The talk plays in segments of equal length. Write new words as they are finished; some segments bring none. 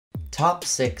Top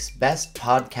 6 Best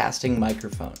Podcasting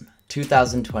Microphone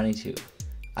 2022.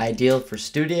 Ideal for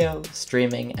studio,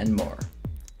 streaming, and more.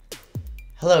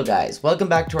 Hello guys, welcome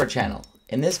back to our channel.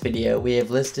 In this video, we have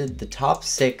listed the top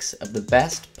 6 of the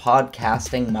best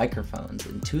podcasting microphones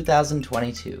in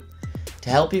 2022 to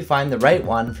help you find the right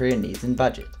one for your needs and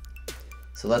budget.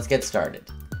 So let's get started.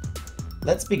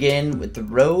 Let's begin with the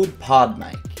Rode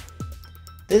PodMic.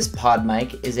 This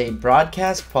PodMic is a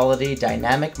broadcast quality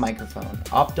dynamic microphone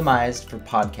optimized for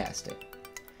podcasting.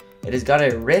 It has got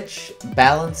a rich,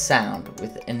 balanced sound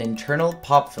with an internal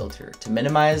pop filter to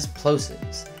minimize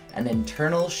plosives and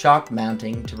internal shock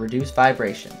mounting to reduce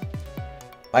vibration.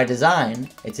 By design,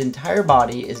 its entire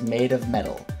body is made of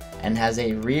metal and has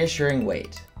a reassuring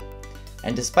weight.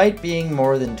 And despite being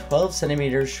more than 12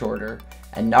 centimeters shorter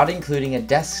and not including a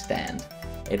desk stand,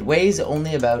 it weighs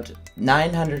only about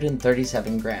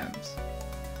 937 grams.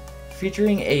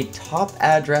 Featuring a top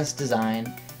address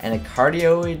design and a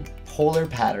cardioid polar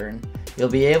pattern, you'll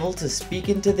be able to speak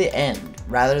into the end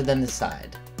rather than the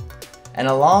side. And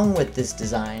along with this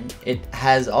design, it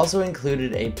has also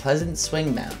included a pleasant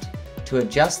swing mount to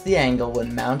adjust the angle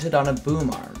when mounted on a boom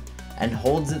arm and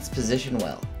holds its position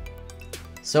well.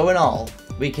 So in all,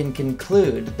 we can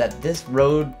conclude that this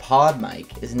Rode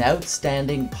PodMic is an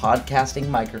outstanding podcasting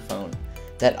microphone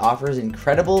that offers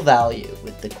incredible value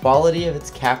with the quality of its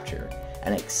capture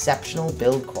and exceptional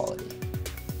build quality.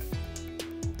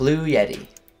 Blue Yeti.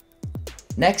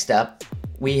 Next up,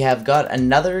 we have got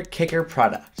another kicker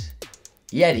product.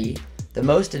 Yeti, the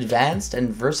most advanced and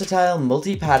versatile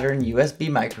multi-pattern USB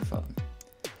microphone.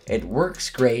 It works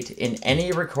great in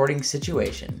any recording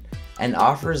situation and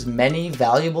offers many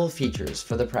valuable features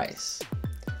for the price.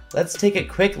 Let's take a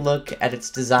quick look at its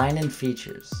design and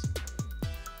features.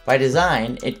 By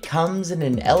design, it comes in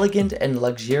an elegant and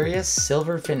luxurious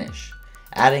silver finish,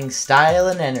 adding style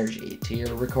and energy to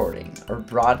your recording or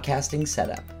broadcasting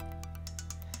setup.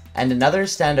 And another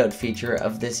standout feature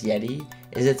of this Yeti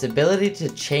is its ability to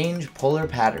change polar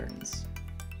patterns.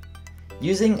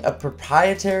 Using a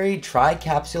proprietary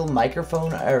tri-capsule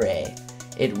microphone array,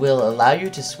 it will allow you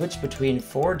to switch between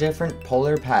 4 different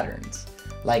polar patterns,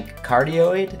 like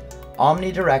cardioid,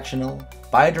 omnidirectional,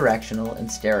 bidirectional,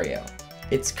 and stereo.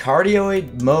 Its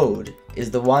cardioid mode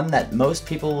is the one that most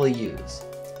people will use.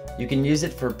 You can use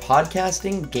it for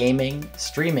podcasting, gaming,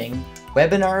 streaming,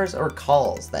 webinars, or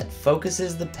calls that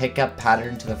focuses the pickup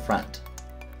pattern to the front.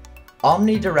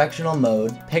 Omnidirectional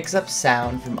mode picks up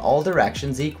sound from all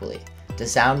directions equally to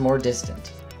sound more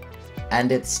distant.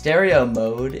 And its stereo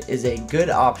mode is a good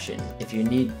option if you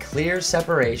need clear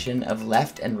separation of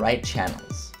left and right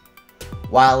channels.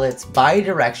 While its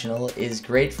bidirectional is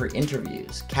great for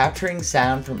interviews, capturing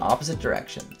sound from opposite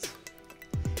directions.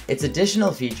 Its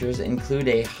additional features include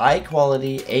a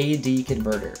high-quality AD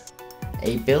converter,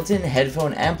 a built-in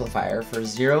headphone amplifier for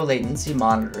zero latency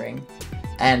monitoring,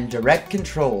 and direct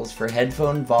controls for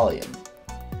headphone volume,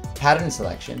 pattern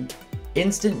selection,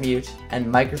 instant mute, and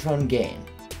microphone gain.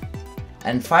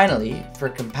 And finally, for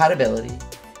compatibility,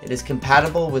 it is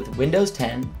compatible with Windows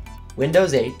 10,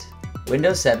 Windows 8,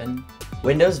 Windows 7,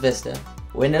 Windows Vista,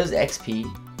 Windows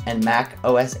XP, and Mac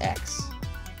OS X.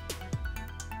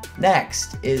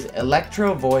 Next is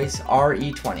Electro-Voice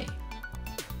RE20.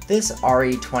 This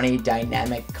RE20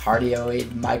 dynamic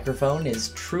cardioid microphone is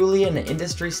truly an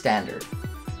industry standard,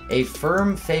 a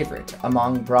firm favorite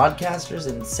among broadcasters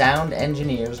and sound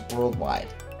engineers worldwide.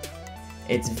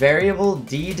 Its variable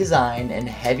D design and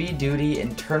heavy-duty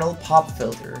internal pop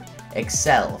filter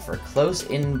excel for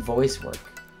close-in voice work,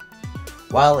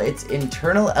 while its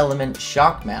internal element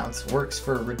shock mounts works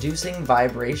for reducing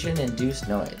vibration-induced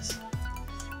noise.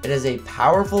 It has a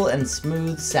powerful and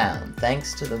smooth sound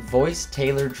thanks to the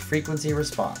voice-tailored frequency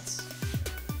response.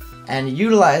 And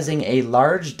utilizing a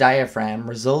large diaphragm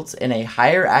results in a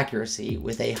higher accuracy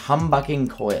with a humbucking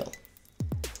coil.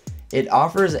 It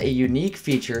offers a unique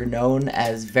feature known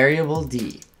as variable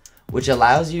D, which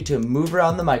allows you to move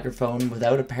around the microphone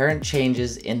without apparent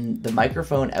changes in the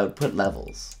microphone output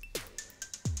levels.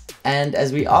 And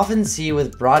as we often see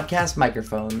with broadcast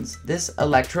microphones, this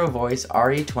Electro-Voice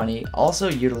RE20 also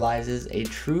utilizes a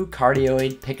true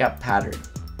cardioid pickup pattern.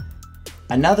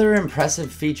 Another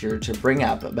impressive feature to bring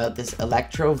up about this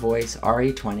Electro-Voice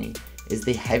RE20 is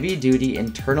the heavy-duty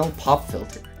internal pop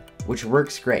filter, which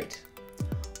works great.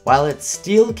 While its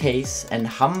steel case and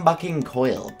humbucking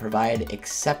coil provide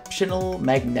exceptional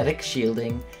magnetic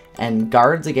shielding and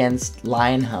guards against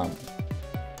line hum.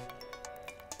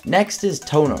 Next is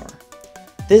TONOR.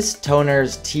 This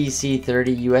TONOR's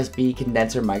TC30 USB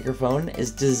condenser microphone is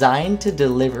designed to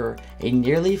deliver a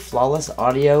nearly flawless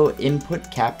audio input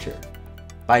capture.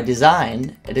 By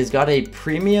design, it has got a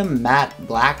premium matte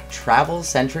black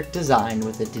travel-centric design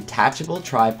with a detachable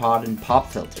tripod and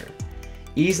pop filter,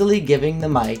 easily giving the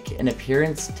mic an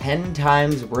appearance 10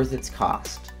 times worth its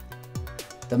cost.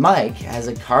 The mic has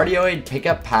a cardioid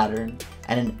pickup pattern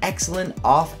and an excellent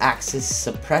off-axis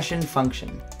suppression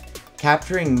function,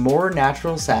 capturing more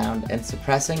natural sound and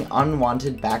suppressing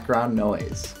unwanted background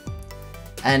noise.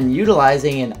 And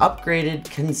utilizing an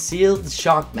upgraded concealed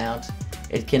shock mount,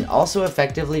 it can also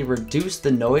effectively reduce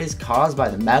the noise caused by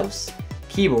the mouse,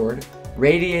 keyboard,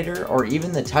 radiator, or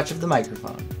even the touch of the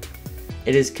microphone.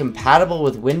 It is compatible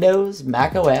with Windows,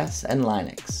 Mac OS, and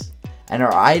Linux, and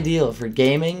are ideal for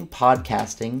gaming,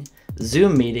 podcasting,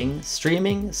 Zoom meeting,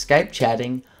 streaming, Skype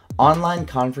chatting, online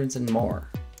conference, and more.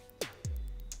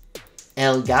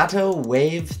 Elgato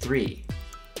Wave 3.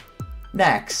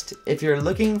 Next, if you're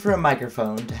looking for a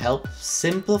microphone to help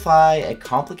simplify a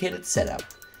complicated setup,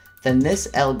 then this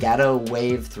Elgato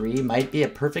Wave 3 might be a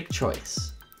perfect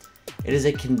choice. It is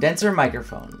a condenser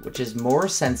microphone, which is more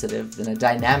sensitive than a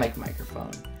dynamic microphone,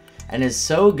 and is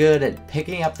so good at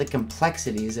picking up the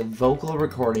complexities of vocal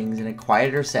recordings in a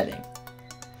quieter setting.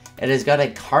 It has got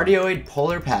a cardioid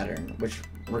polar pattern, which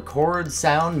records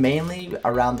sound mainly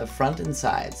around the front and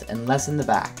sides, and less in the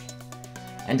back.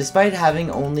 And despite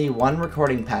having only one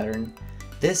recording pattern,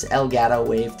 this Elgato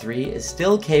Wave 3 is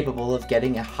still capable of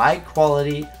getting a high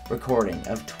quality recording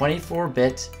of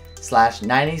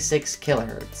 24-bit/96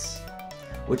 kHz,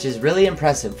 which is really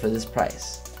impressive for this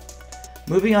price.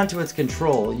 Moving on to its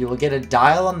control, you will get a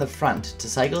dial on the front to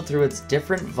cycle through its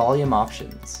different volume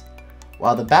options,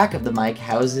 while the back of the mic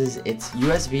houses its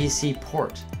USB-C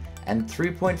port and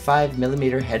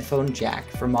 3.5mm headphone jack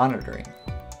for monitoring.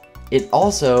 It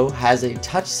also has a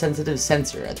touch-sensitive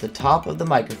sensor at the top of the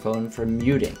microphone for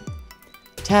muting.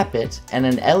 Tap it and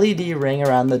an LED ring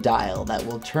around the dial that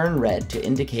will turn red to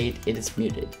indicate it is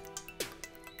muted.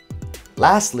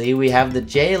 Lastly, we have the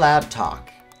JLab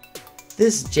Talk.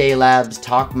 This JLab's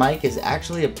Talk mic is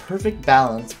actually a perfect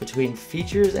balance between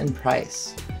features and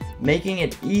price, making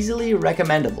it easily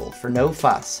recommendable for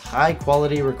no-fuss,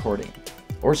 high-quality recording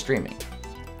or streaming.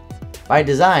 By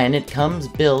design, it comes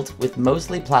built with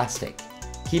mostly plastic,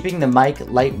 keeping the mic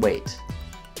lightweight,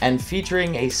 and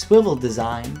featuring a swivel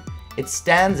design, it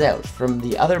stands out from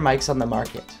the other mics on the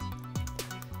market.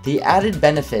 The added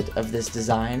benefit of this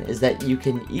design is that you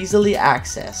can easily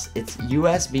access its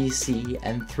USB-C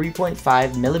and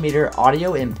 3.5mm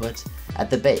audio input at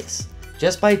the base,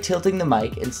 just by tilting the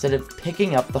mic instead of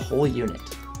picking up the whole unit.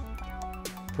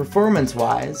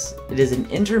 Performance-wise, it is an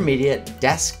intermediate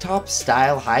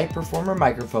desktop-style high-performer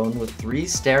microphone with 3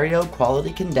 stereo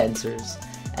quality condensers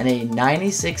and a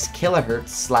 96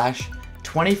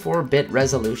 kHz/24-bit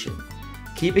resolution,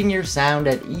 keeping your sound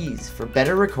at ease for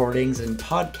better recordings and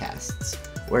podcasts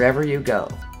wherever you go.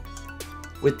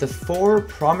 With the 4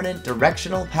 prominent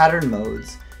directional pattern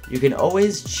modes, you can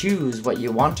always choose what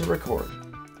you want to record.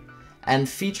 And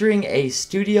featuring a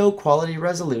studio quality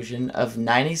resolution of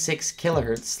 96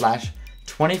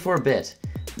 kHz/24-bit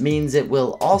means it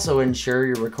will also ensure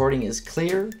your recording is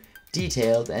clear,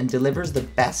 detailed, and delivers the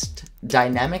best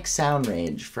dynamic sound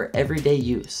range for everyday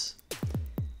use.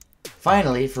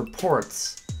 Finally, for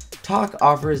ports, Talk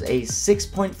offers a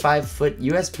 6.5-foot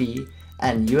USB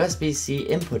and USB-C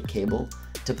input cable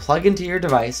to plug into your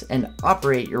device and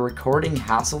operate your recording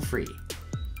hassle-free.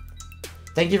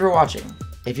 Thank you for watching.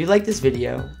 If you like this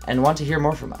video and want to hear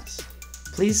more from us,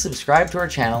 please subscribe to our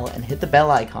channel and hit the bell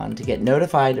icon to get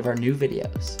notified of our new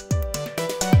videos.